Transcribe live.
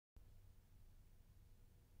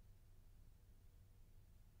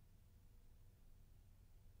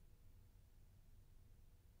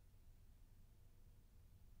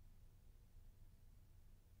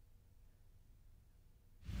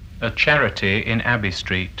A charity in Abbey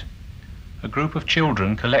Street. A group of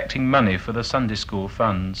children collecting money for the Sunday school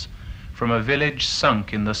funds from a village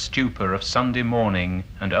sunk in the stupor of Sunday morning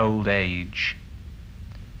and old age.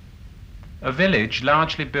 A village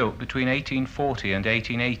largely built between 1840 and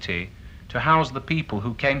 1880 to house the people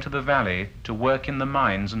who came to the valley to work in the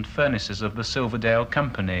mines and furnaces of the Silverdale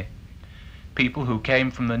Company, people who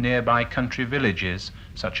came from the nearby country villages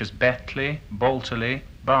such as Betley, Balterly,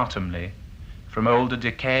 Barthomley, from older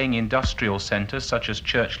decaying industrial centres such as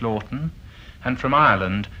Church Lawton, and from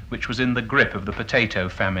Ireland, which was in the grip of the potato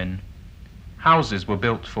famine. Houses were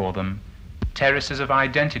built for them, terraces of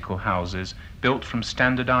identical houses built from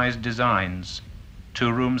standardised designs, 2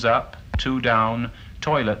 rooms up, 2 down,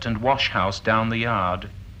 toilet and wash house down the yard.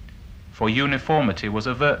 For uniformity was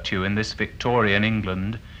a virtue in this Victorian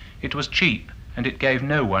England. It was cheap, and it gave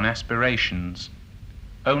no one aspirations.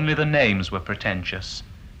 Only the names were pretentious: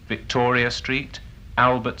 Victoria Street,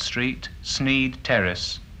 Albert Street, Sneyd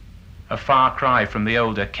Terrace, a far cry from the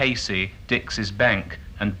older Casey, Dixie's Bank,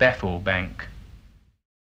 and Bethel Bank.